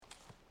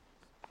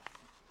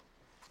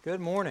Good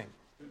morning.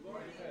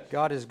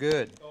 God is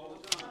good.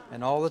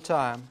 And all the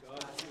time.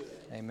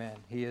 Amen.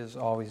 He is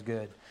always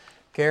good.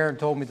 Karen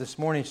told me this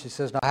morning, she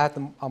says, I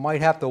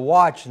might have to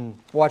watch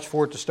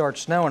for it to start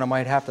snowing. I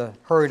might have to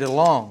hurry it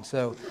along.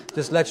 So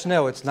just let you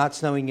know, it's not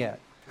snowing yet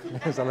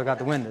as I look out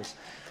the windows.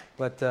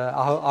 But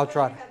I'll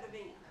try.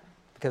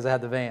 Because I had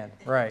the van.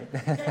 Right.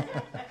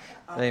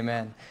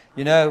 Amen.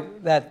 You know,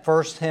 that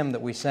first hymn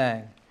that we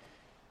sang,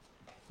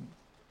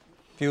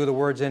 a few of the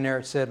words in there,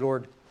 it said,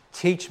 Lord,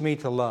 teach me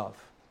to love.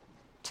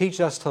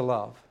 Teach us to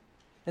love.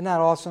 Isn't that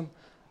awesome?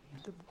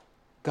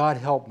 God,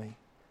 help me.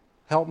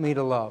 Help me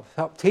to love.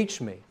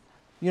 Teach me.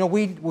 You know,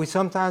 we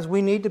sometimes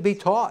need to be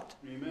taught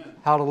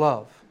how to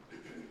love.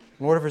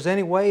 Lord, if there's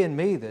any way in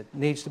me that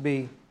needs to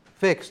be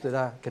fixed, that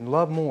I can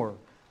love more,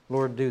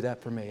 Lord, do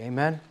that for me.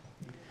 Amen?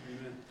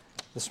 Amen.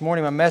 This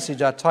morning, my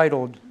message I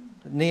titled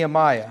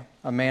Nehemiah,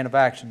 a Man of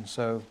Action.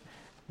 So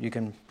you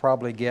can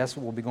probably guess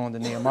we'll be going to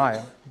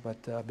Nehemiah.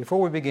 But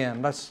before we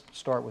begin, let's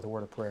start with a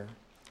word of prayer.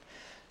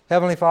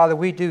 Heavenly Father,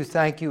 we do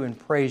thank you and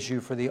praise you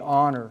for the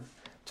honor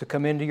to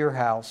come into your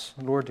house.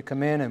 Lord, to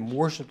come in and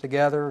worship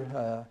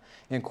together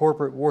in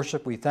corporate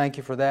worship. We thank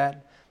you for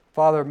that.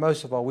 Father,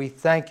 most of all, we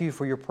thank you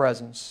for your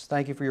presence.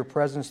 Thank you for your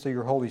presence through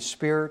your Holy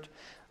Spirit.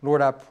 Lord,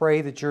 I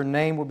pray that your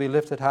name will be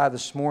lifted high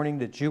this morning,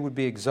 that you would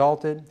be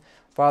exalted.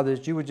 Father,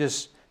 that you would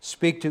just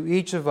speak to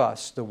each of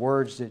us the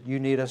words that you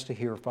need us to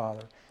hear,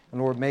 Father.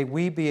 And Lord, may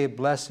we be a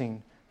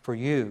blessing for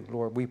you.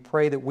 Lord, we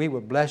pray that we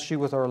would bless you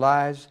with our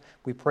lives.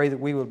 We pray that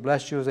we would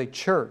bless you as a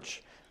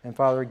church. And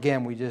Father,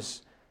 again, we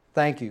just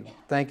thank you.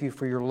 Thank you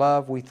for your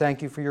love. We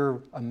thank you for your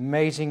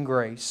amazing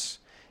grace.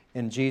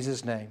 In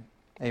Jesus' name,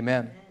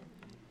 amen.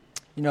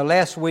 You know,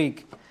 last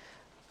week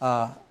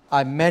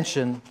I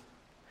mentioned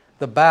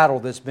the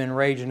battle that's been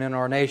raging in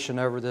our nation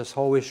over this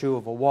whole issue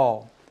of a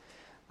wall.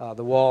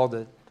 The wall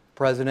that the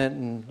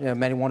President and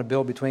many want to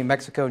build between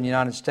Mexico and the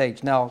United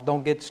States. Now,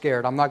 don't get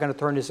scared. I'm not going to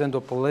turn this into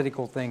a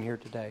political thing here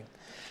today.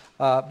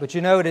 But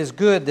you know, it is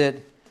good that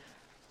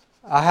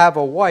I have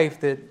a wife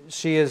that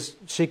she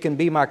can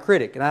be my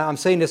critic. And I'm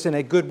saying this in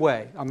a good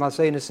way. I'm not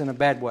saying this in a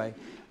bad way.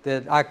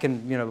 That I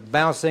can,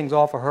 bounce things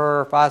off of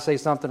her. If I say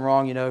something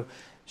wrong,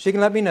 she can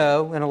let me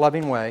know in a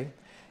loving way.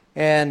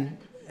 And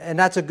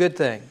that's a good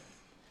thing.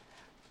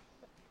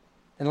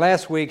 And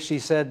last week she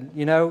said,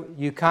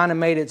 you kind of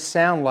made it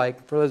sound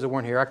like, for those that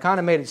weren't here, I kind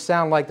of made it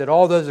sound like that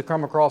all those that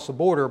come across the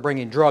border are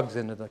bringing drugs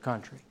into the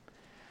country.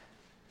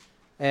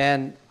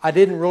 And I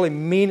didn't really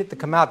mean it to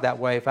come out that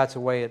way, if that's the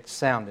way it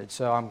sounded.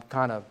 So I'm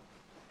kind of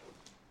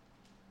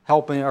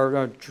helping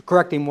or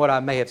correcting what I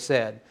may have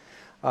said.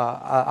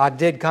 I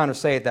did kind of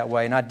say it that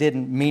way, and I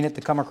didn't mean it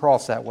to come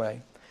across that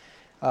way.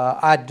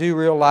 I do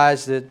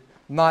realize that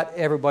not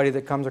everybody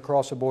that comes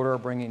across the border are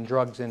bringing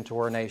drugs into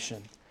our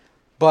nation.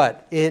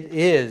 But it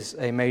is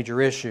a major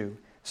issue.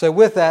 So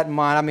with that in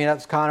mind,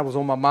 that's kind of was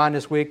on my mind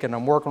this week, and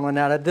I'm working on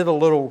that. I did a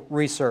little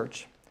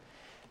research.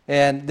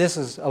 And this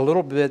is a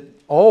little bit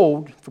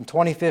old, from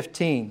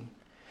 2015.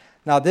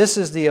 Now, this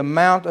is the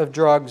amount of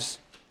drugs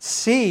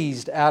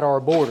seized at our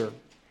border.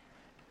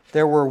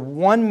 There were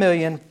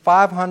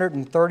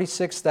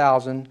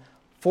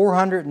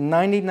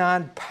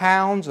 1,536,499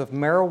 pounds of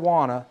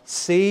marijuana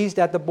seized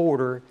at the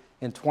border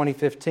in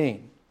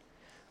 2015.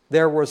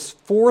 There was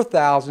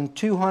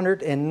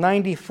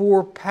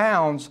 4,294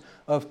 pounds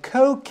of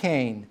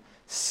cocaine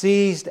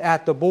seized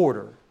at the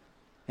border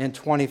in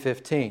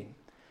 2015.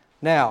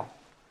 Now,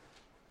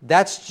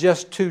 that's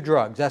just 2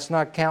 drugs. That's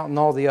not counting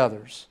all the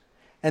others.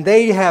 And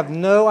they have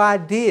no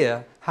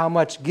idea how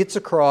much gets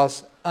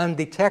across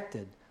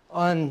undetected,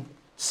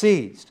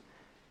 unseized.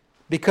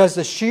 Because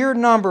the sheer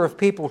number of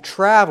people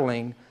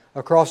traveling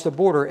across the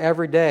border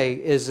every day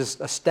is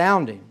just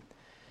astounding.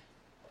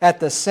 At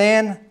the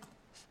San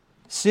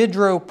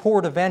Ysidro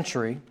Port of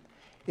Entry,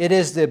 it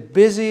is the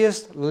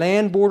busiest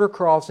land border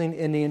crossing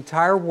in the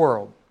entire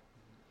world.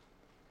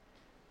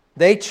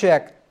 They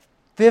check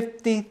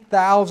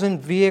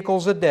 50,000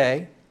 vehicles a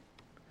day,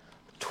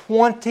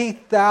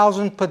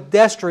 20,000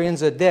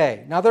 pedestrians a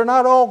day. Now, they're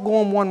not all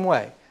going one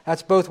way.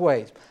 That's both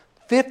ways.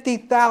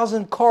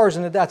 50,000 cars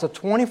in a day. That's a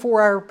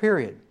 24-hour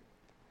period.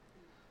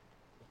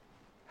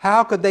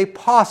 How could they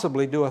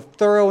possibly do a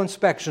thorough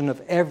inspection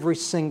of every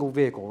single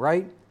vehicle,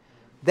 right?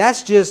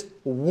 That's just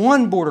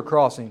one border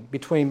crossing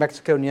between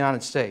Mexico and the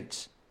United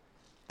States.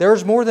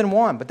 There's more than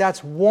one, but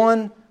that's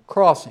one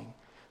crossing.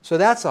 So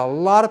that's a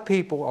lot of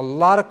people, a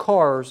lot of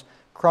cars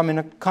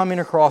coming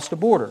across the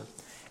border.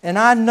 And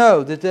I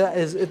know that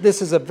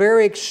this is a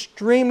very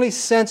extremely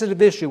sensitive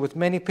issue with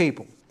many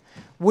people.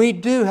 We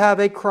do have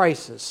a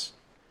crisis.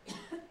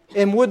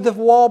 And would the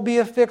wall be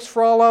a fix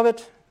for all of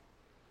it?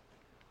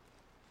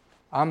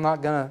 I'm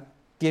not going to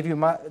give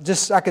you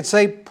I could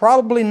say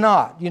probably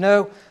not.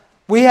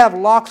 We have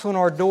locks on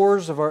our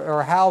doors of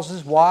our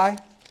houses. Why?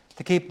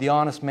 To keep the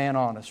honest man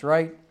honest,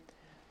 right?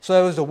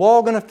 So is the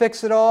wall going to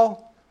fix it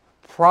all?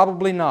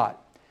 Probably not.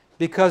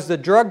 Because the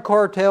drug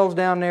cartels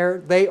down there,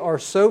 they are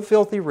so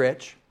filthy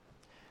rich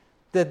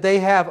that they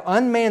have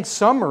unmanned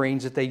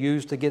submarines that they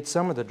use to get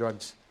some of the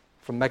drugs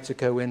from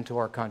Mexico into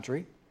our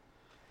country.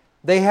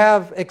 They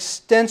have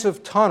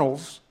extensive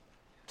tunnels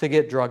to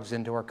get drugs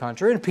into our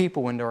country and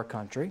people into our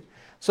country.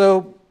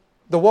 So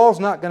the wall's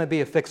not going to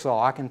be a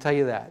fix-all, I can tell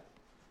you that.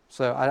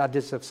 So I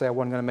just have to say I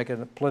wasn't going to make it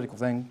a political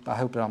thing. I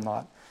hope that I'm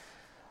not.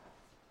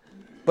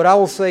 But I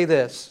will say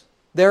this.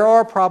 There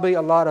are probably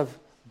a lot of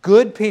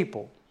good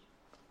people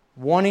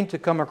wanting to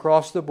come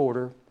across the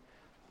border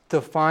to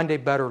find a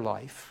better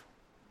life,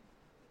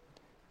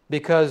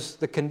 because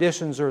the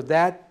conditions are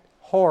that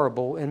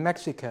horrible in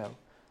Mexico.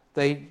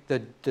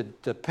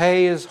 The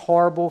pay is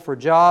horrible for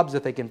jobs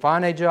if they can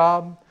find a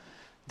job.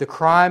 The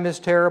crime is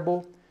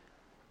terrible.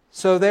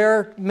 So there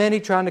are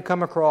many trying to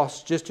come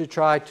across just to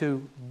try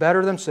to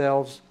better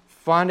themselves,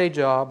 find a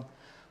job.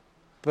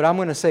 But I'm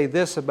going to say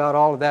this about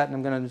all of that, and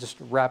I'm going to just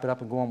wrap it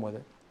up and go on with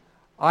it.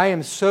 I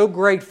am so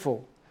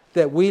grateful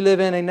that we live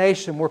in a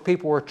nation where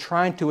people are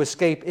trying to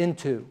escape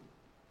into.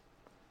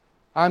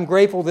 I'm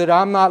grateful that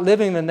I'm not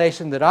living in a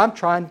nation that I'm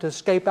trying to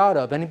escape out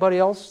of. Anybody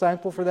else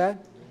thankful for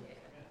that?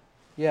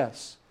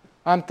 Yes.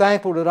 I'm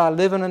thankful that I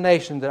live in a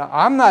nation that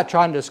I'm not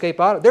trying to escape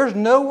out of. There's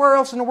nowhere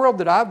else in the world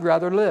that I'd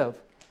rather live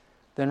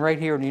than right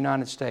here in the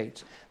United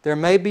States. There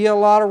may be a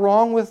lot of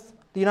wrong with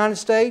the United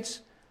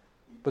States,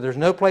 but there's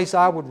no place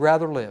I would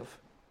rather live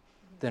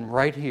than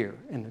right here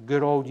in the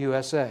good old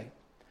USA.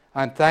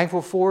 I'm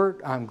thankful for it.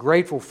 I'm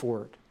grateful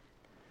for it.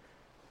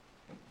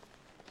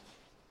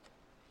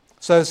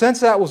 So since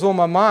that was on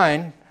my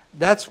mind,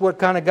 that's what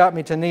kind of got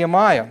me to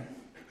Nehemiah.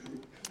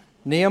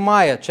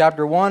 Nehemiah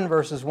chapter 1,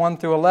 verses 1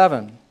 through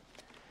 11.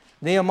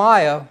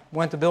 Nehemiah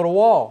went to build a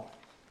wall.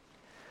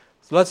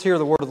 So let's hear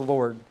the word of the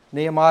Lord.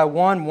 Nehemiah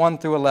 1, 1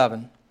 through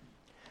 11.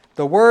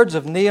 The words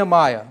of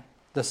Nehemiah,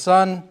 the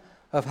son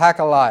of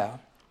Hakaliah.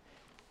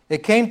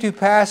 It came to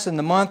pass in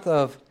the month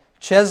of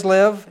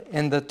Chislev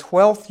in the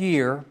 12th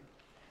year,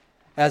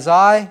 as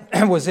I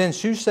was in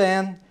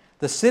Shushan,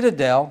 the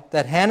citadel,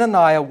 that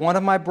Hananiah, one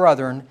of my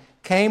brethren,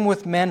 came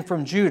with men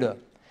from Judah.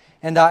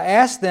 And I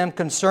asked them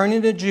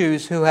concerning the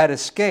Jews who had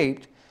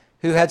escaped,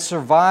 who had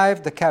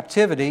survived the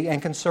captivity,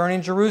 and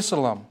concerning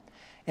Jerusalem.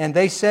 And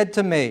they said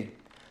to me,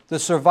 the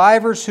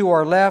survivors who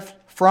are left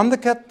from the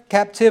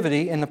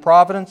captivity in the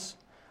province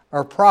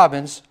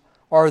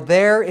are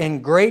there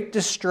in great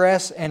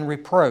distress and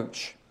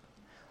reproach.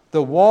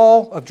 The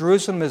wall of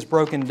Jerusalem is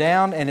broken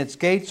down, and its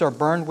gates are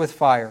burned with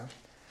fire.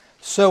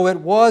 So it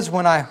was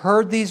when I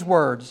heard these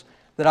words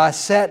that I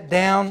sat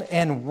down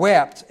and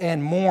wept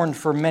and mourned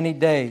for many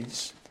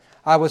days.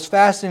 I was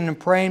fasting and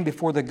praying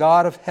before the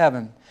God of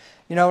heaven.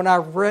 You know, and I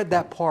read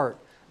that part.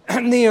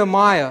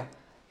 Nehemiah,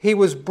 he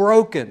was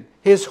broken.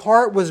 His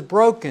heart was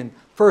broken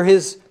for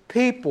his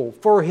people,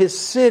 for his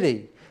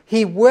city.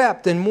 He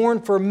wept and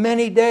mourned for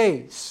many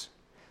days,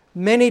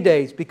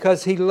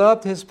 because he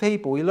loved his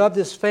people. He loved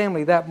his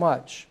family that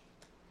much.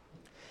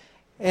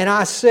 And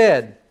I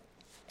said,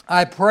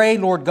 I pray,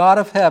 Lord God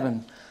of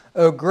heaven,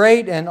 O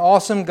great and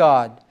awesome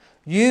God,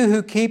 you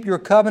who keep your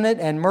covenant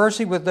and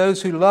mercy with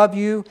those who love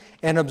you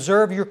and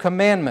observe your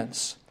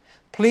commandments,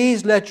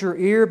 please let your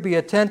ear be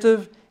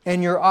attentive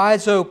and your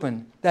eyes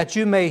open, that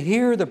you may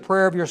hear the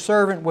prayer of your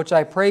servant, which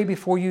I pray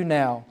before you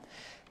now,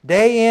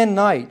 day and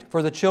night,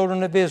 for the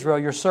children of Israel,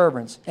 your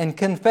servants, and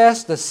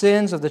confess the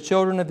sins of the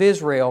children of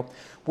Israel,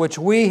 which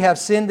we have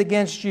sinned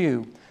against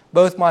you.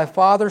 Both my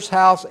father's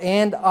house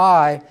and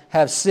I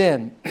have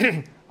sinned.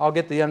 I'll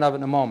get to the end of it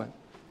in a moment.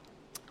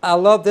 I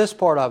love this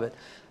part of it.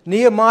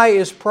 Nehemiah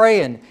is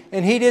praying,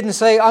 and he didn't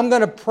say, I'm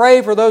going to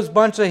pray for those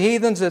bunch of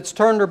heathens that's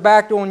turned their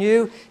back on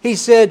you. He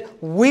said,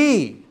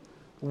 we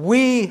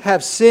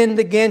have sinned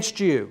against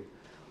you.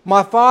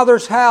 My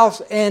father's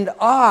house and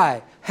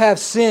I have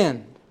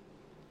sinned.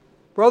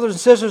 Brothers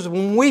and sisters,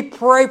 when we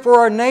pray for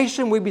our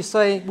nation,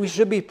 we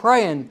should be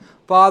praying,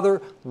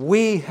 Father,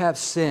 we have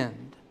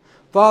sinned.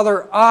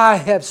 Father, I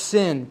have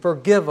sinned.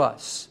 Forgive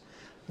us.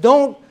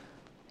 Don't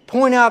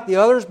point out the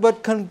others,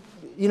 but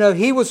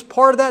he was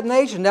part of that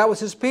nation. That was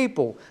his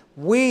people.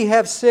 We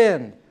have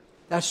sinned.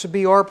 That should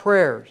be our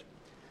prayers.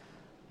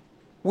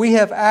 We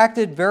have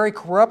acted very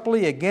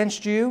corruptly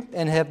against you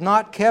and have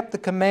not kept the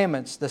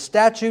commandments, the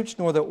statutes,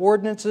 nor the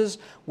ordinances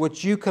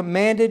which you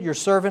commanded your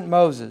servant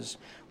Moses.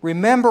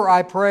 Remember,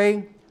 I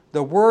pray,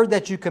 the word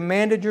that you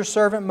commanded your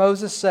servant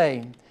Moses,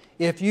 saying,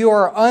 if you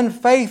are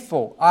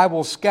unfaithful, I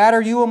will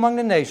scatter you among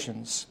the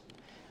nations.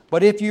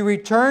 But if you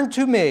return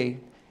to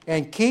me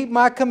and keep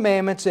my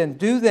commandments and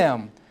do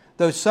them,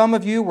 though some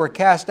of you were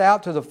cast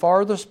out to the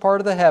farthest part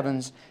of the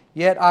heavens,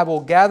 yet I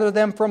will gather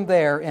them from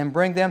there and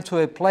bring them to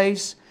a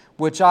place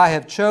which I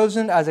have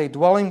chosen as a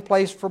dwelling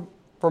place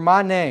for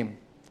my name.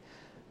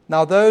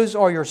 Now those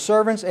are your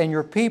servants and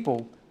your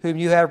people, whom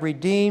you have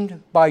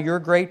redeemed by your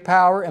great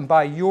power and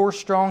by your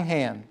strong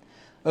hand.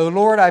 O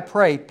Lord, I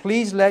pray,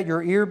 please let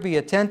your ear be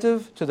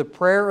attentive to the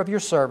prayer of your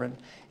servant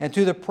and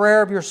to the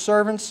prayer of your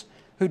servants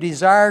who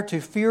desire to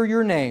fear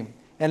your name.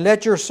 And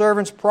let your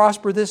servants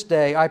prosper this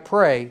day, I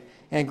pray,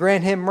 and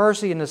grant him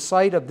mercy in the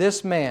sight of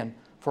this man,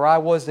 for I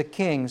was the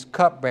king's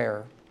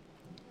cupbearer.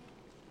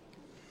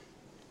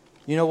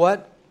 You know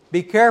what?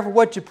 Be careful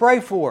what you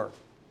pray for,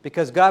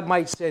 because God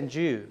might send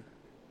you,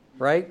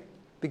 right?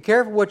 Be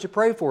careful what you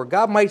pray for.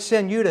 God might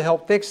send you to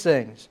help fix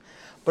things.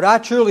 But I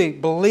truly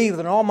believe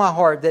in all my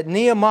heart that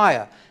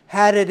Nehemiah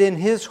had it in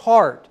his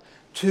heart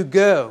to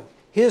go.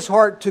 His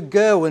heart to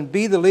go and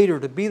be the leader,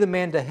 to be the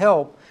man to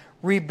help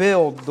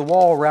rebuild the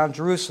wall around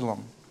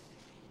Jerusalem.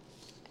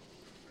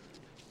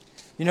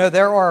 You know,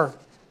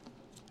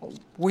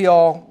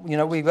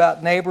 we've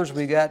got neighbors,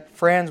 we've got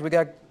friends, we've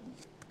got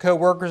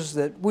co-workers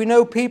that we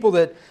know people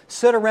that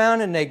sit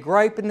around and they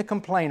gripe and they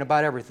complain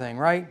about everything,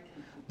 right?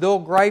 They'll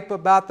gripe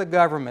about the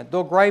government.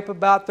 They'll gripe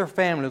about their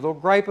family. They'll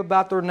gripe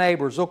about their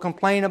neighbors. They'll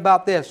complain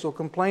about this. They'll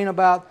complain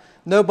about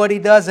nobody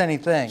does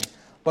anything.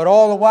 But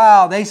all the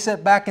while, they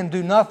sit back and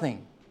do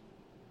nothing.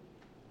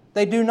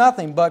 They do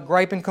nothing but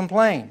gripe and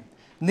complain.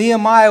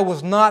 Nehemiah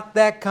was not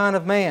that kind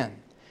of man.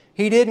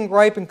 He didn't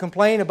gripe and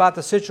complain about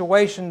the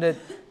situation that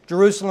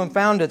Jerusalem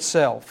found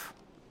itself.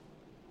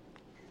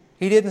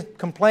 He didn't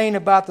complain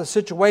about the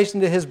situation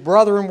that his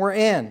brethren were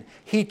in.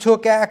 He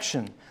took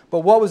action.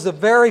 But what was the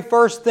very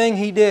first thing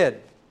he did?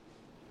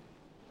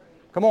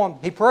 Come on,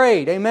 he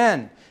prayed.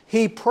 Amen.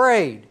 He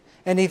prayed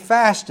and he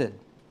fasted.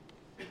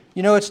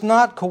 You know, it's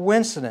not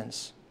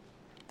coincidence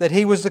that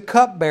he was the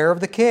cupbearer of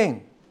the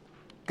king.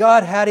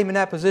 God had him in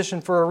that position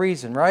for a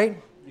reason,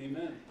 right?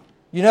 Amen.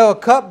 You know, a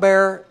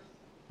cupbearer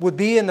would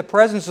be in the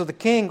presence of the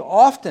king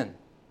often,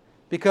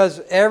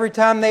 because every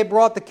time they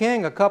brought the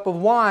king a cup of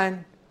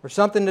wine or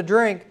something to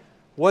drink,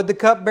 what'd the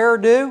cupbearer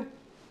do?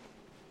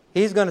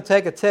 He's going to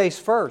take a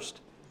taste first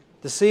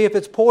to see if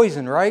it's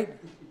poison, right?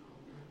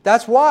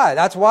 That's why.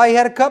 That's why he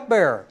had a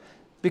cupbearer,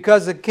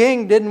 because the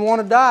king didn't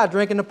want to die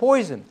drinking the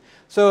poison.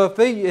 So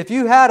if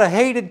you had a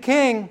hated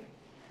king,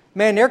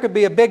 man, there could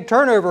be a big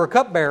turnover of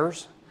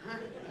cupbearers,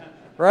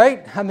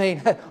 right? I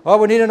mean, oh,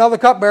 we need another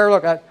cupbearer.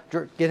 Look,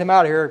 get him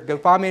out of here. Go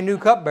find me a new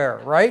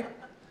cupbearer, right?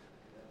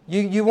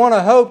 You want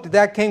to hope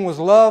that king was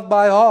loved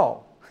by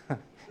all.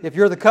 If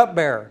you're the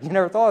cupbearer. You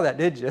never thought of that,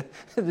 did you?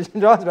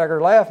 John's back there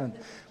laughing.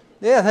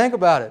 Yeah, think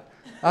about it.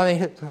 I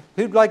mean,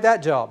 who'd like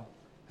that job?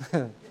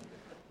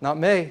 Not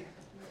me.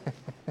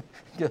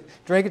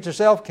 Drink it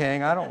yourself,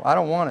 king. I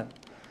don't want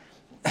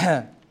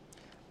it.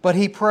 But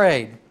he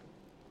prayed.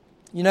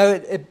 You know,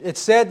 it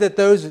said that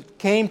those that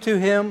came to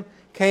him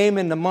came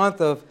in the month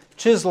of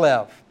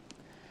Chislev.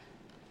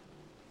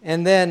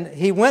 And then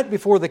he went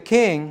before the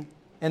king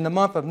in the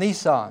month of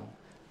Nisan.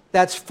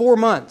 That's 4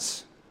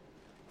 months.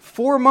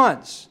 4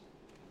 months.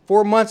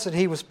 4 months that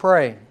he was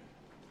praying.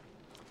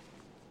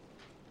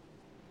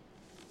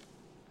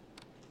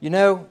 You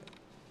know,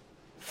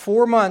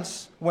 4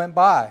 months went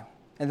by,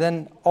 and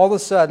then all of a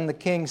sudden the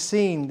king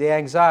seen the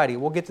anxiety.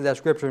 We'll get to that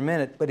scripture in a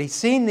minute, but he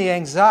seen the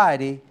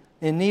anxiety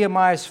in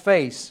Nehemiah's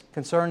face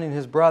concerning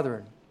his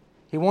brethren.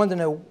 He wanted to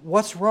know,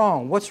 what's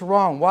wrong? What's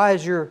wrong? Why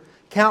is your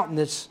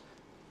countenance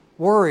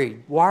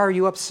worried? Why are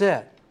you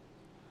upset?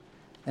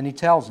 And he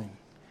tells him,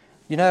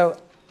 you know,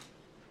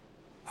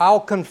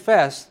 I'll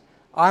confess,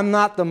 I'm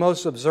not the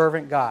most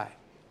observant guy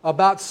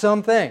about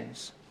some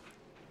things.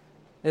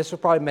 This will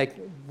probably make,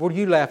 what are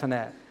you laughing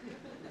at?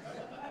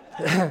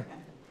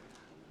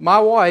 My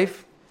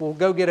wife will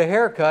go get a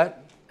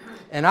haircut,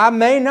 and I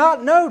may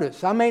not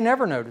notice. I may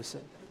never notice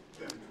it.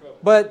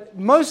 But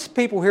most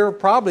people here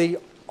probably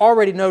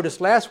already noticed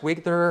last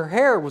week that her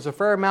hair was a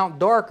fair amount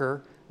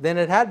darker than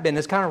it had been.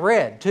 It's kind of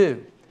red,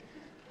 too.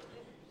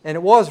 And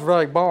it was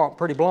really blonde,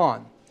 pretty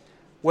blonde.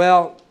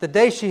 Well, the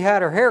day she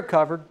had her hair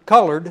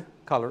colored,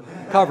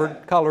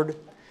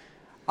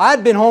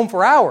 I'd been home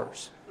for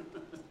hours.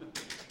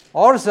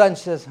 All of a sudden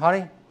she says,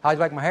 honey, how'd you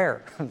like my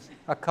hair?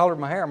 I colored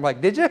my hair. I'm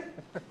like, did you?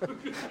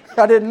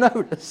 I didn't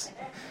notice.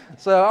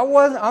 So I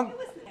wasn't. It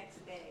was the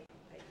next day.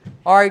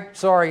 All right,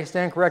 sorry, you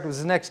stand corrected. It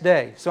was the next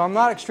day. So I'm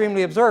not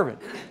extremely observant.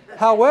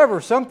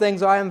 However, some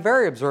things I am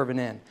very observant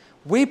in.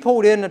 We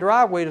pulled in the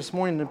driveway this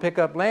morning to pick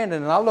up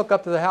Landon, and I look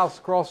up to the house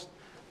across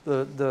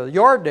the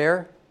yard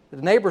there,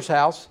 the neighbor's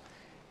house,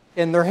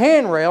 and their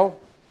handrail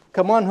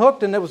come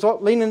unhooked, and it was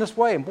leaning this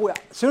way. And boy,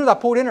 as soon as I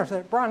pulled in there, I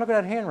said, Brian, look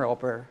at that handrail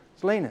up there.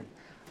 It's leaning.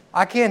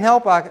 I can't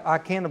help, I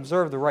can't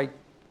observe the right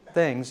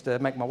things to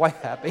make my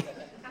wife happy.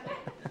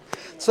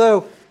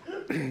 So,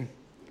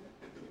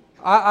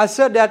 I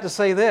said that to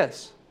say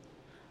this.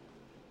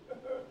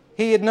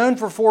 He had known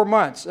for 4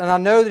 months, and I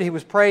know that he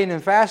was praying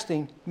and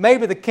fasting.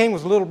 Maybe the king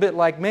was a little bit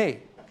like me.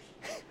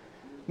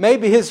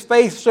 Maybe his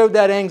faith showed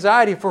that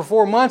anxiety for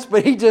 4 months,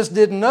 but he just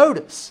didn't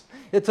notice.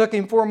 It took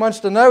him 4 months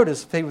to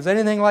notice if he was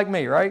anything like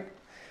me, right?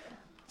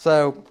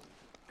 So,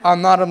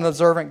 I'm not an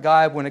observant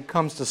guy when it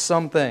comes to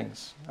some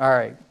things. All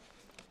right.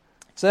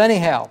 So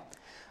anyhow,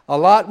 a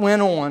lot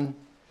went on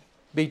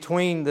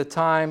between the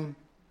time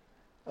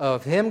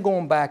of him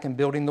going back and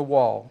building the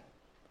wall.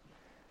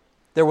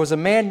 There was a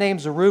man named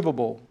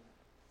Zerubbabel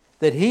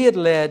that he had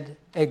led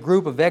a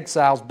group of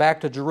exiles back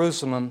to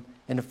Jerusalem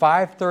in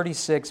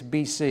 536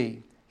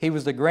 BC. He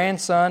was the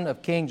grandson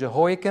of King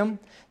Jehoiakim,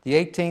 the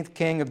 18th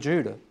king of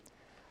Judah.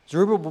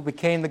 Zerubbabel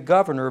became the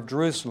governor of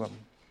Jerusalem.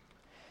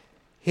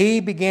 He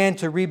began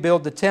to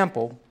rebuild the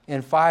temple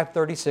in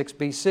 536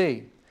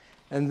 BC.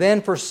 And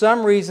then for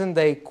some reason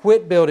they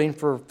quit building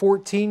for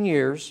 14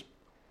 years,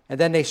 and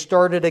then they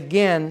started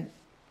again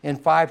in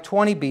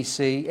 520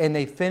 BC, and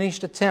they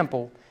finished the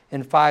temple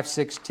in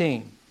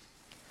 516.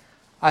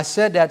 I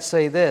said that to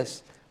say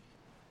this.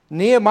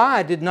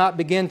 Nehemiah did not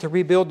begin to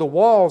rebuild the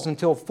walls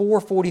until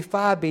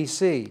 445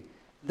 BC.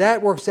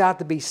 That works out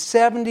to be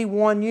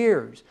 71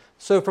 years.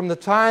 So from the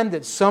time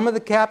that some of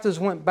the captives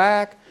went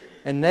back,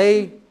 and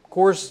they, of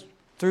course,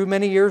 through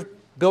many years,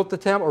 built the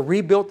temple or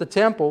rebuilt the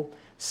temple,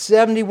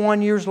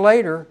 71 years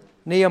later,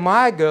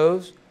 Nehemiah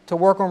goes to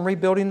work on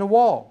rebuilding the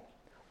wall.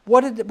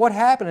 What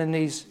happened in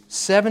these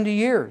 70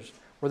 years?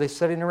 Were they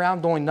sitting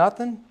around doing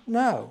nothing?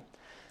 No.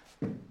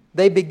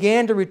 They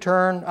began to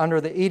return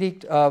under the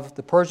edict of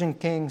the Persian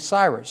king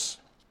Cyrus.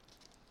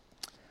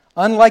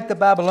 Unlike the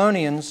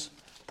Babylonians,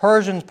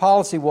 Persians'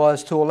 policy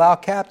was to allow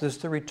captives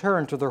to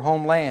return to their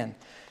homeland,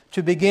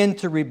 to begin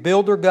to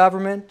rebuild their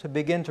government, to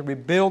begin to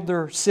rebuild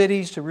their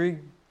cities, to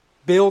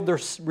rebuild their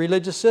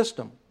religious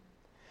system.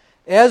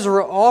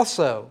 Ezra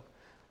also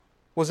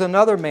was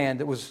another man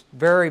that was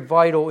very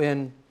vital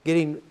in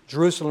getting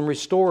Jerusalem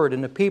restored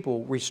and the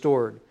people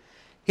restored.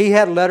 He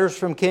had letters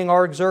from King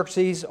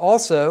Artaxerxes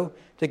also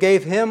that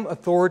gave him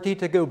authority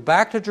to go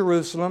back to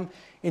Jerusalem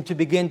and to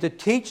begin to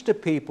teach the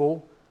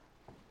people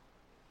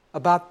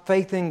about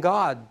faith in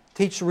God,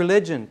 teach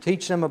religion,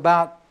 teach them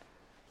about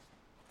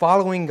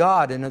following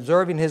God and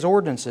observing His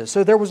ordinances.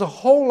 So there was a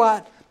whole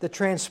lot that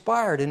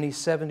transpired in these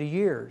 70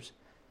 years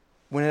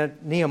when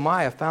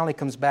Nehemiah finally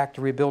comes back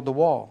to rebuild the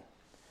wall.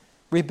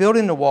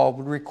 Rebuilding the wall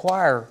would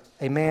require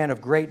a man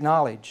of great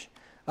knowledge,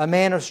 a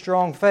man of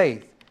strong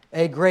faith,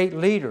 a great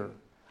leader,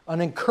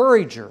 an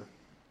encourager.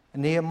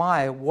 And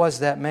Nehemiah was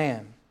that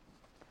man.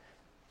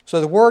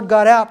 So the word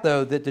got out,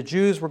 though, that the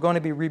Jews were going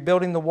to be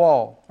rebuilding the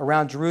wall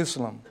around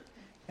Jerusalem.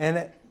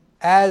 And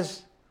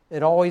as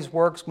it always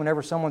works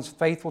whenever someone's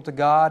faithful to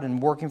God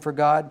and working for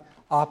God,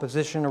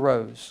 opposition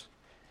arose.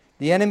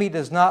 The enemy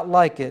does not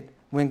like it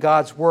when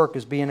God's work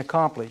is being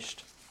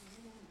accomplished.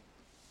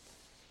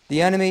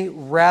 The enemy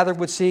rather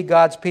would see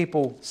God's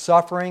people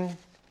suffering,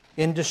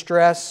 in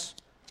distress,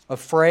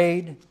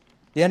 afraid.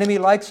 The enemy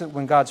likes it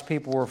when God's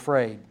people are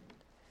afraid.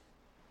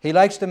 He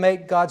likes to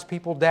make God's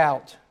people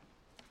doubt.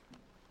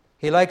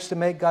 He likes to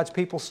make God's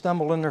people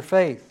stumble in their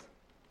faith.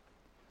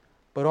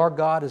 But our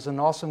God is an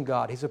awesome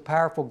God. He's a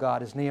powerful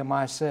God, as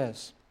Nehemiah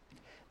says.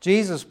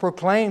 Jesus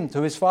proclaimed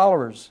to His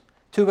followers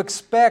to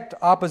expect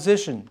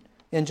opposition.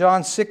 In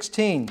John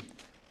 16,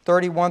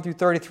 31 through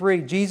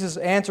 33, Jesus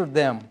answered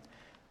them,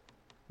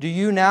 "Do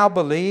you now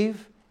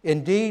believe?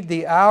 Indeed,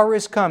 the hour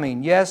is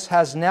coming, yes,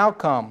 has now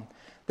come,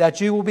 that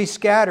you will be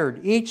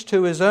scattered, each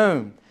to his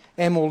own,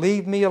 and will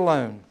leave me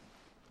alone.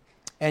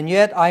 And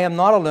yet I am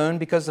not alone,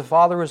 because the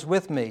Father is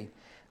with me.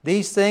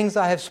 These things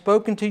I have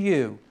spoken to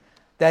you,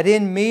 that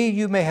in me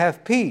you may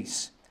have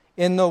peace.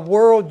 In the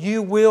world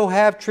you will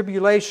have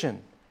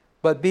tribulation,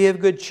 but be of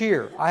good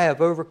cheer. I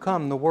have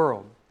overcome the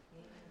world."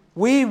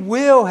 We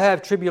will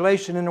have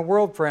tribulation in the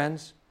world,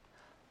 friends,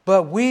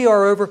 but we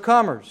are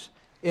overcomers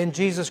in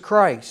Jesus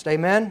Christ.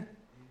 Amen?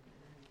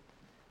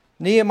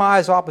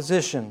 Nehemiah's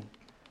opposition.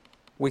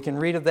 We can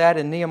read of that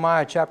in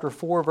Nehemiah chapter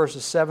 4,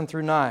 verses 7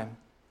 through 9.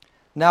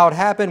 Now it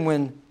happened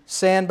when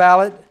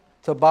Sanballat,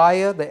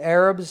 Tobiah, the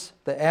Arabs,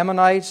 the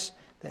Ammonites,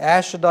 the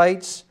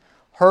Ashdodites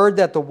heard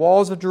that the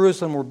walls of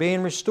Jerusalem were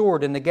being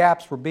restored and the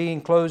gaps were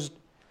being closed,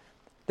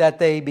 that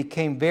they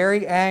became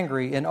very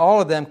angry, and all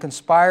of them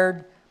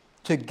conspired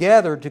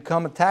together to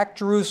come attack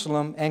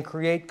Jerusalem and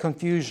create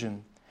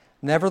confusion.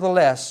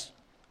 Nevertheless,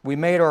 we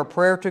made our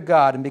prayer to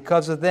God, and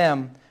because of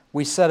them,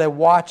 we set a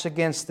watch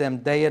against them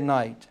day and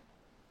night.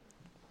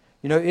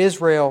 You know,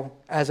 Israel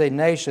as a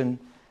nation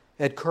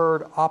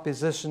incurred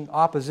opposition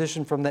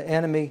from the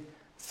enemy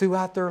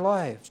throughout their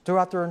lives,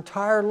 throughout their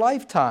entire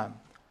lifetime.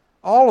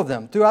 All of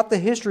them, throughout the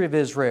history of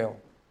Israel.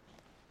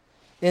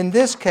 In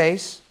this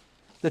case,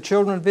 the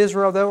children of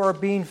Israel, though, are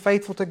being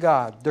faithful to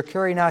God. They're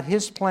carrying out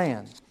His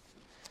plan.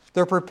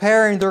 They're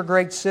preparing their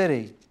great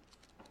city.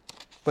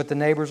 But the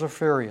neighbors are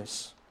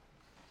furious.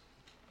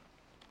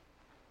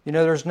 You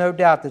know, there's no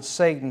doubt that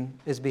Satan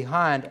is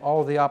behind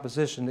all of the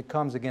opposition that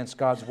comes against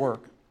God's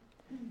work.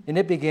 And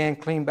it began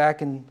clean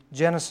back in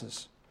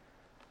Genesis.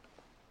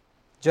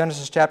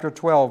 Genesis chapter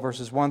 12,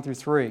 verses 1 through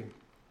 3.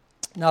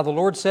 Now the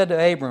Lord said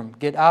to Abram,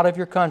 "Get out of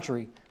your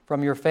country,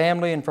 from your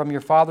family and from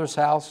your father's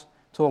house,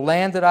 to a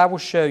land that I will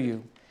show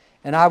you,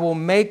 and I will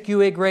make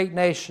you a great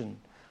nation.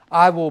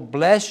 I will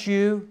bless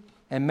you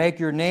and make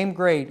your name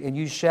great, and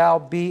you shall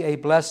be a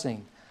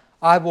blessing.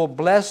 I will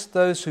bless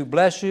those who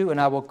bless you,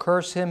 and I will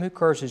curse him who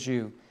curses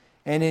you.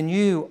 And in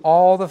you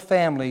all the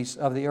families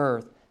of the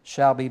earth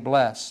shall be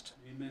blessed."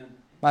 Amen.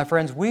 My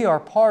friends, we are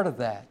part of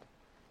that.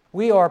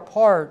 We are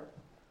part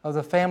of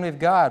the family of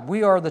God.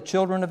 We are the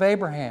children of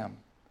Abraham.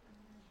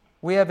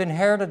 We have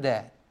inherited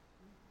that.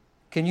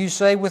 Can you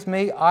say with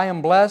me, I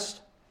am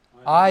blessed?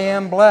 I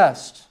am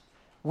blessed.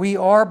 We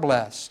are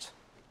blessed.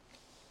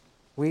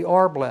 We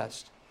are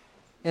blessed.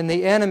 And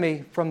the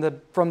enemy from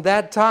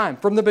that time,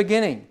 from the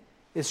beginning,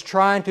 is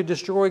trying to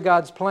destroy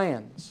God's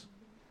plans.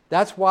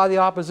 That's why the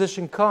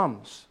opposition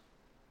comes.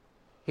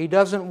 He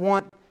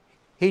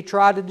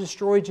tried to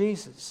destroy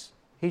Jesus.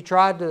 He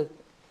tried to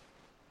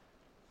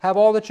have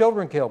all the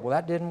children killed. Well,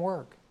 that didn't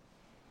work.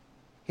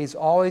 He's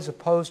always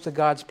opposed to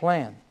God's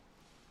plan.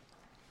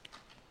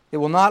 It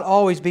will not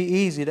always be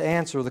easy to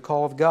answer the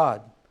call of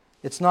God.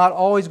 It's not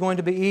always going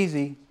to be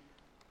easy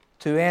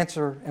to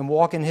answer and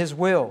walk in His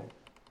will.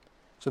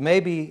 So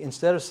maybe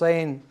instead of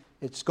saying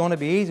it's going to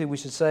be easy, we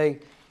should say,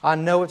 I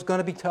know it's going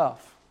to be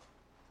tough.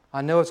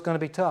 I know it's going to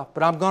be tough,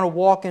 but I'm going to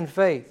walk in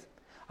faith.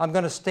 I'm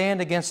going to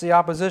stand against the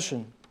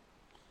opposition.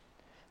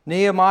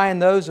 Nehemiah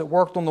and those that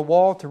worked on the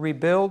wall to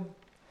rebuild,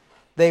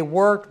 they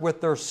worked with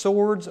their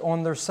swords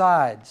on their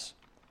sides.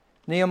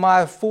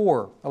 Nehemiah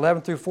 4,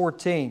 11 through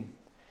 14.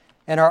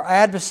 And our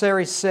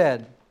adversary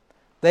said,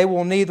 they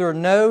will neither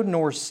know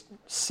nor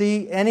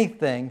see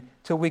anything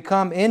till we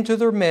come into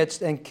their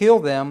midst and kill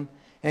them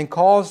and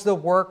cause the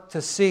work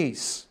to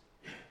cease.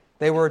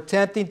 They were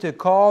attempting to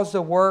cause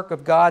the work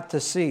of God to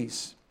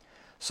cease.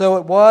 So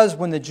it was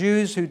when the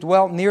Jews who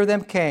dwelt near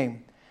them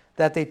came,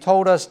 that they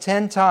told us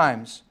 10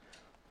 times,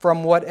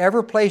 from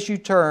whatever place you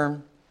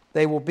turn,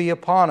 they will be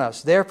upon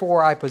us.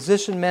 Therefore I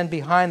positioned men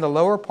behind the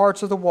lower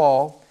parts of the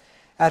wall,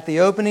 at the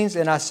openings,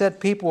 and I set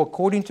people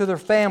according to their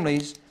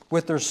families,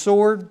 with their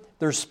sword,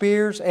 their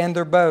spears, and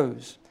their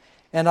bows.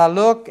 And I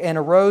looked and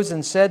arose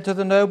and said to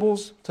the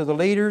nobles, to the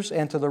leaders,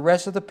 and to the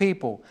rest of the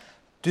people,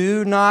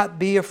 do not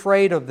be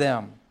afraid of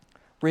them.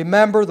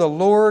 Remember the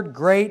Lord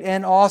great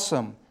and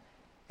awesome,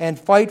 and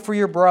fight for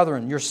your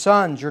brethren, your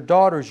sons, your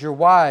daughters, your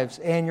wives,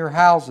 and your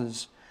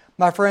houses.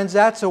 My friends,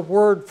 that's a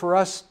word for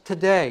us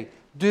today.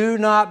 Do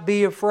not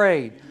be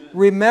afraid. Amen.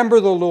 Remember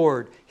the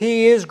Lord.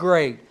 He is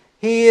great.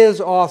 He is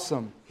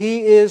awesome.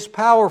 He is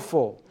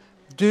powerful.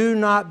 Do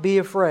not be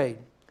afraid.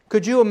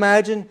 Could you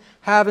imagine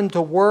having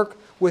to work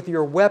with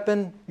your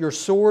weapon, your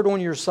sword on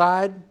your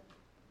side,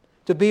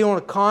 to be on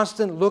a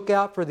constant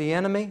lookout for the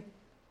enemy?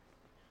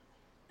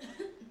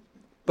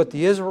 But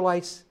the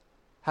Israelites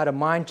had a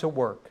mind to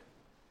work.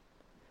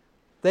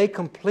 They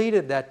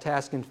completed that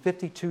task in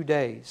 52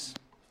 days.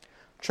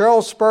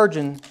 Charles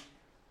Spurgeon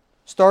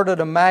started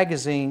a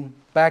magazine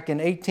back in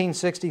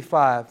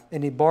 1865,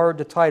 and he borrowed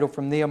the title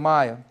from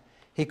Nehemiah.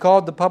 He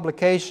called the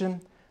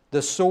publication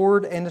The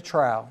Sword and the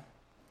Trowel.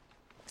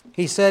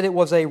 He said it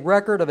was a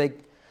record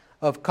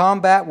of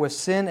combat with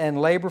sin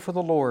and labor for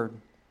the Lord.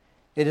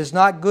 It is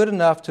not good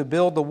enough to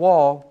build the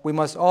wall. We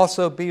must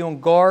also be on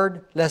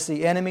guard lest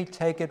the enemy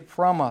take it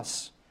from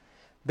us.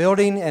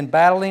 Building and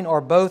battling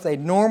are both a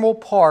normal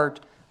part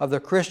of the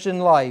Christian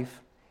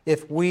life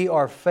if we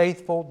are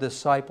faithful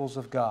disciples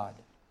of God.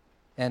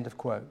 End of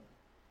quote.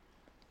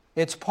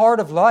 It's part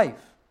of life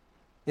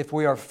if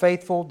we are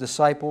faithful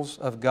disciples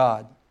of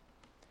God.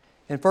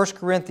 In 1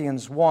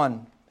 Corinthians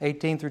 1,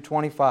 18 through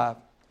 25,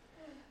 it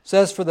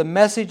says, for the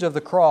message of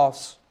the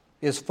cross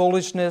is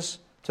foolishness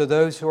to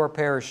those who are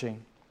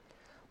perishing.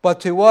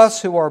 But to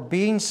us who are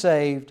being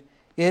saved,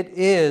 it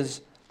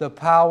is the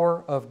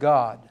power of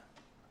God.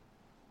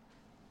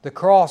 The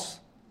cross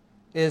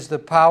is the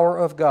power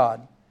of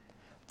God.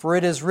 For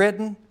it is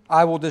written,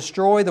 I will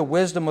destroy the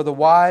wisdom of the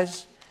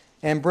wise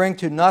and bring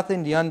to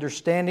nothing the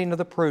understanding of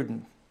the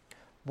prudent.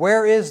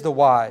 Where is the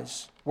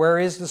wise? Where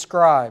is the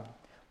scribe?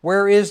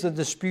 Where is the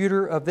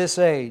disputer of this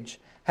age?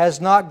 Has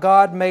not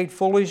God made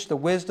foolish the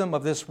wisdom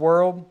of this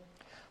world?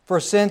 For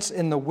since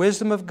in the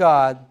wisdom of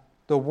God,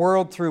 the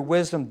world through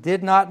wisdom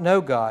did not know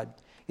God,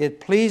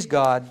 it pleased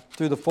God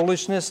through the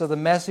foolishness of the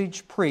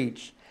message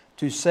preached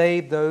to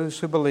save those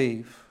who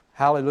believe.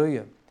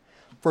 Hallelujah.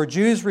 For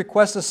Jews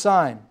request a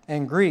sign,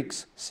 and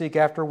Greeks seek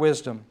after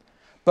wisdom.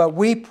 But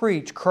we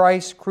preach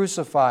Christ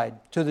crucified,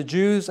 to the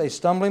Jews a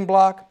stumbling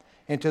block,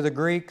 and to the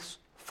Greeks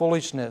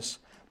foolishness.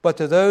 But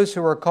to those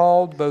who are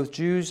called, both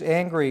Jews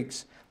and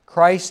Greeks,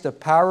 Christ the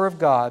power of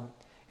God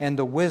and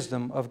the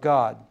wisdom of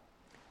God.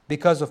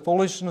 Because the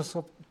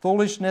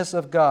foolishness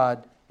of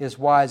God is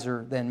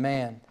wiser than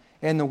man,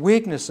 and the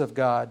weakness of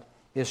God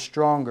is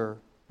stronger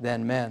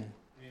than men.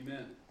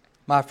 Amen.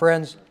 My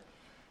friends,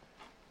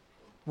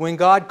 when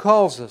God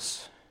calls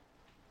us,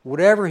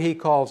 whatever He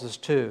calls us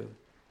to,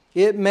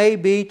 it may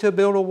be to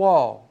build a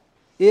wall.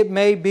 It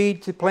may be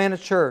to plant a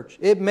church.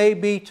 It may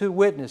be to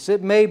witness.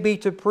 It may be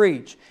to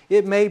preach.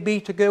 It may be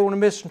to go on a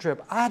mission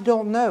trip. I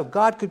don't know.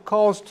 God could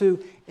call us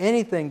to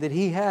anything that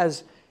He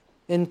has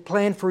in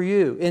plan for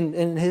you,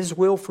 in His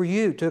will for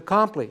you to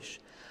accomplish.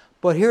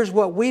 But here's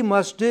what we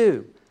must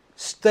do.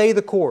 Stay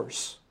the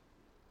course.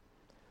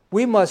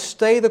 We must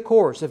stay the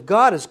course. If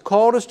God has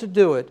called us to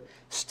do it,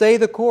 stay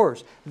the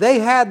course. They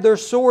had their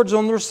swords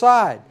on their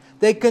side.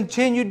 They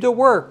continued to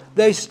work.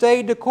 They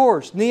stayed the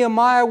course.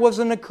 Nehemiah was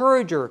an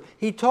encourager.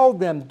 He told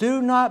them,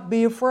 do not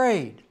be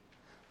afraid.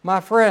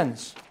 My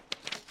friends,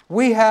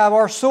 we have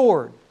our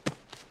sword.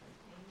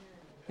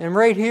 And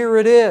right here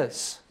it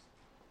is.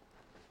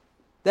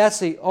 That's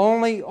the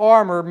only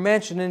armor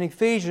mentioned in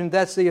Ephesians.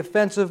 That's the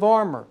offensive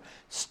armor.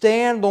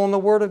 Stand on the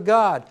Word of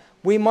God.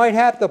 We might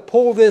have to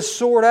pull this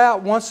sword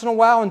out once in a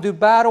while and do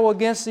battle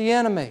against the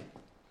enemy.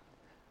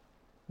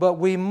 But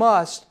we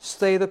must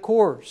stay the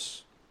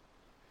course.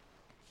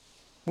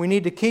 We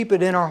need to keep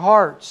it in our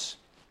hearts,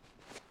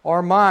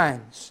 our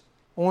minds,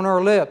 on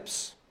our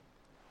lips.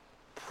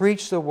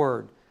 Preach the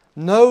Word.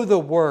 Know the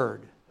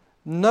Word.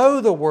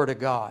 Know the Word of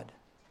God.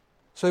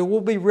 So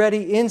we'll be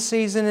ready in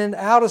season and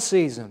out of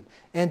season.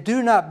 And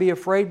do not be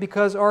afraid,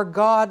 because our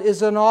God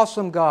is an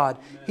awesome God.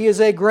 Amen. He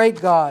is a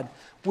great God.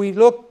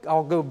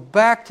 I'll go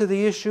back to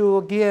the issue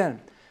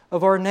again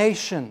of our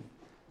nation.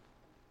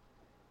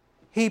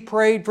 He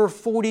prayed for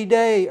 40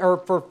 days, or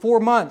for 4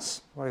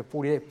 months.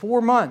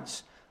 4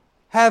 months.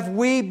 Have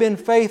we been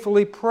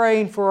faithfully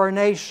praying for our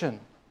nation?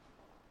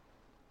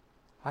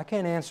 I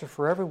can't answer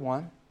for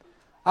everyone.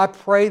 I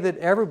pray that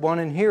everyone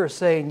in here is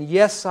saying,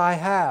 yes, I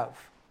have.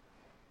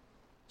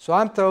 So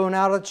I'm throwing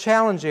out a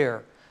challenge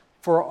here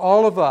for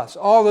all of us,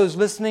 all those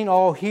listening,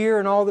 all here,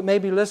 and all that may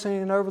be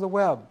listening over the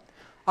web.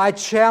 I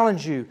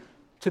challenge you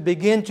to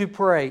begin to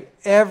pray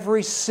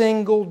every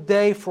single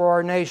day for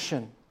our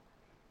nation.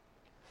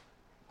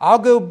 I'll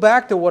go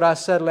back to what I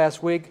said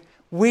last week.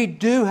 We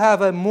do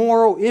have a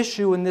moral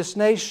issue in this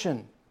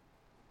nation.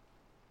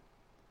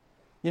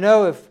 You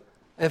know,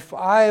 if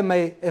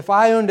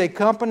I owned a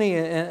company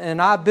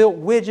and I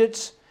built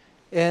widgets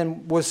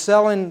and was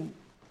selling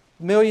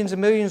millions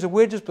and millions of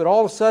widgets, but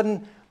all of a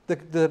sudden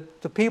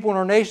the people in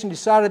our nation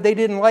decided they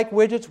didn't like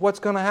widgets, what's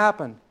going to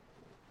happen?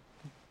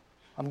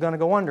 I'm going to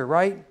go under,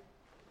 right?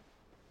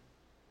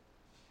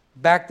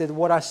 Back to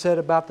what I said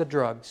about the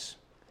drugs.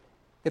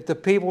 If the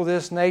people of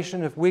this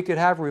nation, if we could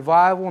have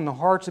revival and the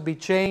hearts would be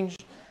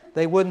changed,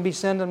 they wouldn't be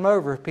sending them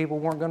over if people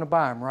weren't going to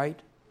buy them, right?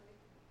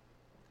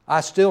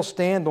 I still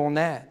stand on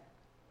that.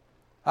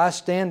 I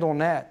stand on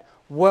that.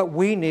 What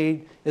we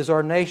need is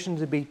our nation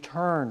to be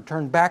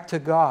turned back to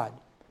God.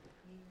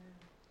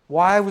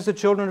 Why was the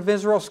children of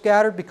Israel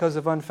scattered? Because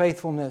of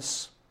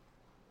unfaithfulness.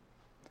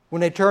 When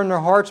they turned their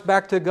hearts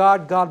back to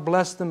God, God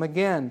blessed them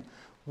again.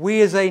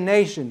 We as a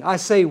nation, I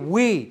say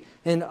we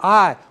and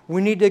we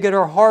need to get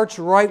our hearts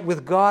right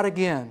with God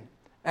again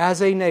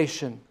as a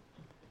nation.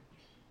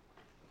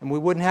 And we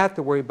wouldn't have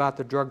to worry about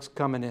the drugs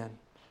coming in.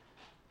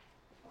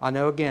 I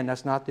know, again,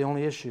 that's not the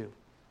only issue.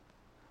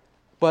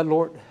 But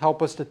Lord,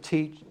 help us to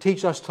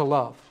teach us to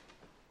love.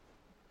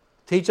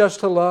 Teach us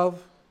to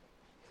love.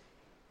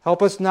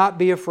 Help us not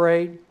be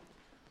afraid.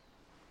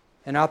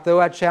 And I'll throw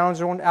that challenge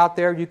out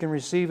there. You can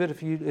receive it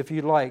if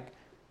you'd like.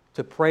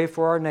 To pray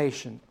for our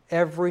nation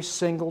every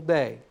single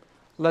day.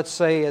 Let's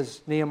say, as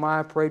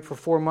Nehemiah prayed for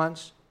 4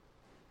 months.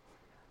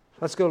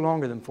 Let's go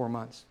longer than 4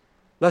 months.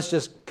 Let's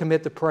just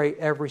commit to pray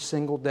every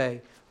single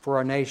day for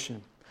our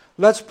nation.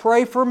 Let's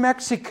pray for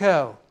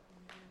Mexico.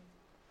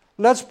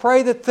 Let's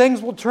pray that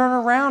things will turn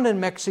around in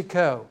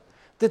Mexico.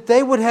 That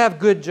they would have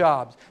good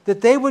jobs.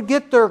 That they would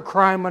get their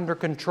crime under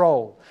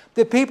control.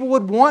 That people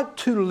would want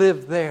to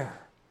live there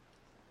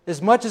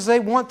as much as they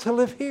want to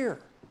live here.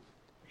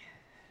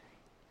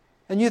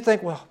 And you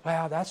think, well,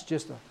 wow, that's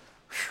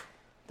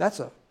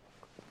a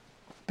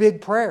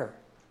big prayer.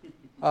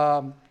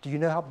 Do you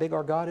know how big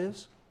our God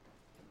is?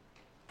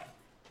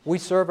 We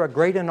serve a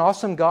great and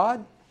awesome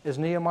God, as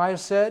Nehemiah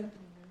said.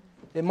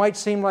 It might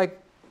seem like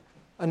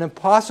an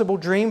impossible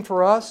dream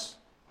for us,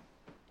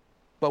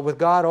 but with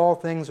God all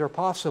things are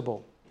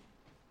possible.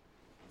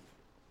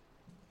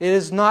 It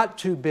is not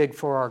too big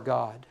for our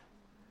God,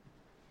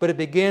 but it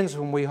begins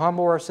when we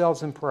humble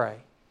ourselves and pray.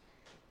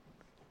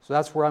 So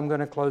that's where I'm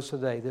going to close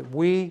today, that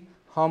we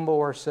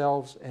humble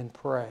ourselves and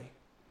pray.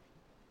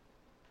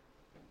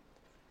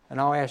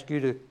 And I'll ask you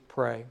to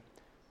pray.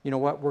 You know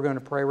what? We're going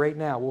to pray right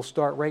now. We'll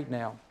start right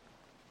now.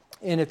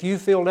 And if you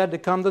feel led to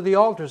come to the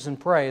altars and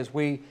pray, as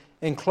we,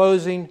 in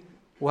closing,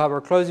 we'll have our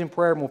closing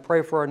prayer and we'll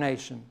pray for our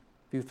nation.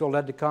 If you feel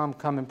led to come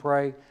and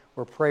pray,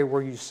 or pray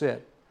where you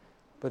sit.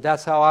 But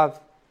that's how I've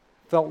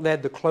felt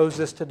led to close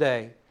this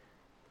today,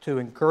 to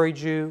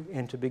encourage you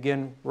and to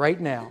begin right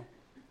now.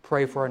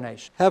 Pray for our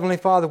nation. Heavenly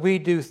Father, we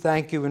do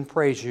thank you and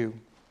praise you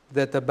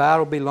that the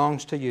battle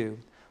belongs to you.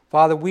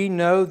 Father, we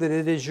know that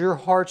it is your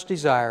heart's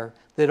desire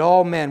that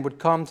all men would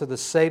come to the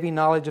saving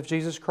knowledge of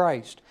Jesus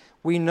Christ.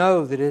 We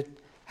know that it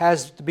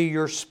has to be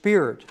your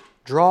Spirit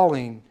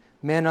drawing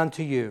men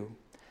unto you.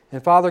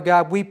 And Father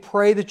God, we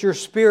pray that your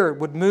Spirit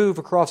would move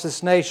across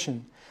this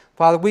nation.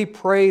 Father, we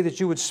pray that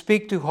you would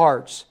speak to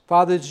hearts.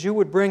 Father, that you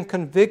would bring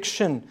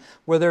conviction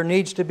where there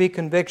needs to be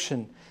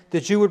conviction.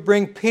 That you would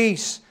bring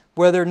peace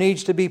where there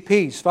needs to be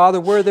peace.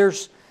 Father, where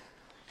there's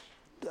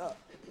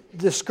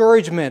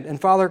discouragement,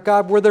 and Father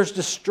God, where there's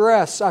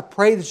distress, I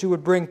pray that you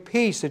would bring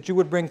peace, that you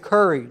would bring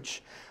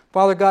courage.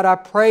 Father God, I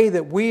pray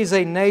that we as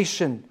a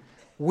nation,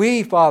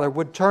 we, Father,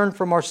 would turn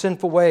from our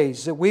sinful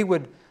ways, that we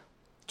would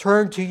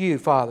turn to you,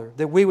 Father,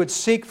 that we would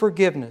seek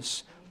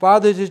forgiveness.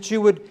 Father, that you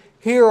would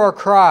hear our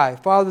cry.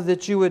 Father,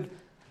 that you would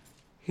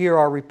hear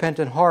our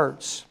repentant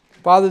hearts.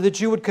 Father,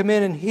 that you would come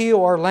in and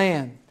heal our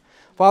land.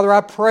 Father, I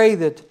pray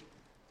that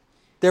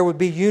there would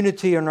be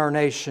unity in our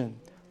nation.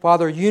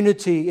 Father,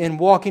 unity in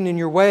walking in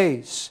your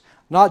ways.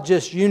 Not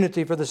just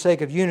unity for the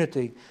sake of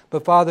unity,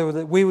 but Father,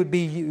 that we would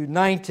be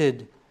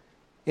united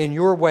in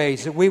your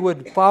ways, that we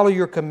would follow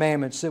your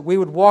commandments, that we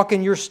would walk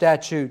in your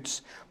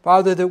statutes.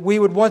 Father, that we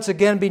would once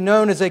again be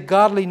known as a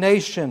godly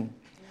nation.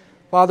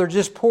 Father,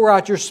 just pour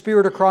out your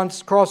Spirit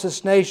across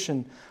this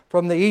nation,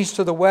 from the east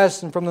to the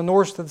west and from the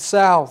north to the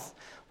south.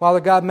 Father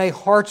God, may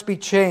hearts be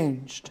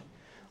changed.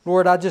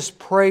 Lord, I just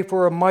pray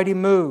for a mighty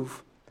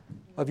move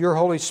of your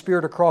Holy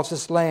Spirit across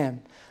this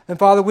land. And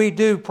Father, we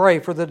do pray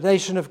for the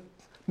nation of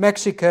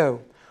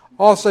Mexico.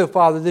 Also,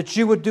 Father, that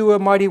you would do a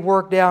mighty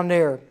work down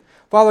there.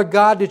 Father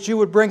God, that you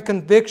would bring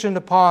conviction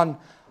upon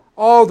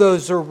all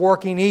those who are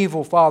working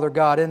evil, Father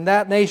God, in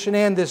that nation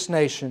and this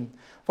nation.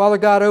 Father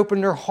God,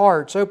 open their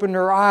hearts, open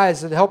their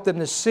eyes, and help them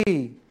to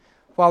see,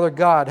 Father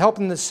God. Help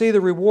them to see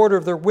the reward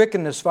of their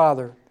wickedness,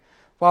 Father.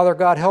 Father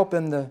God, help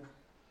them to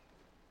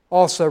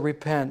also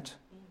repent.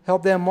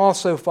 Help them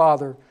also,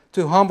 Father,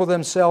 to humble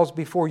themselves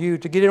before you,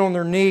 to get on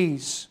their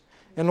knees,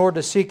 and Lord,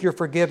 to seek your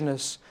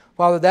forgiveness.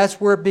 Father,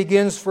 that's where it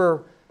begins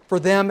for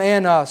them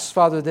and us,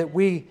 Father, that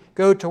we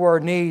go to our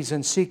knees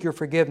and seek your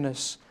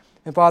forgiveness.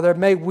 And Father,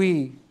 may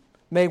we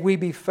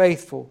be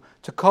faithful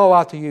to call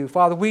out to you.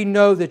 Father, we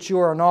know that you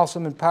are an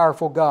awesome and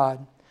powerful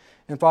God.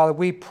 And Father,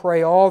 we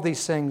pray all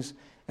these things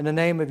in the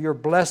name of your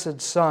blessed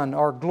Son,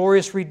 our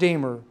glorious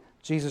Redeemer,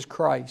 Jesus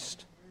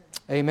Christ.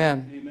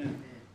 Amen. Amen.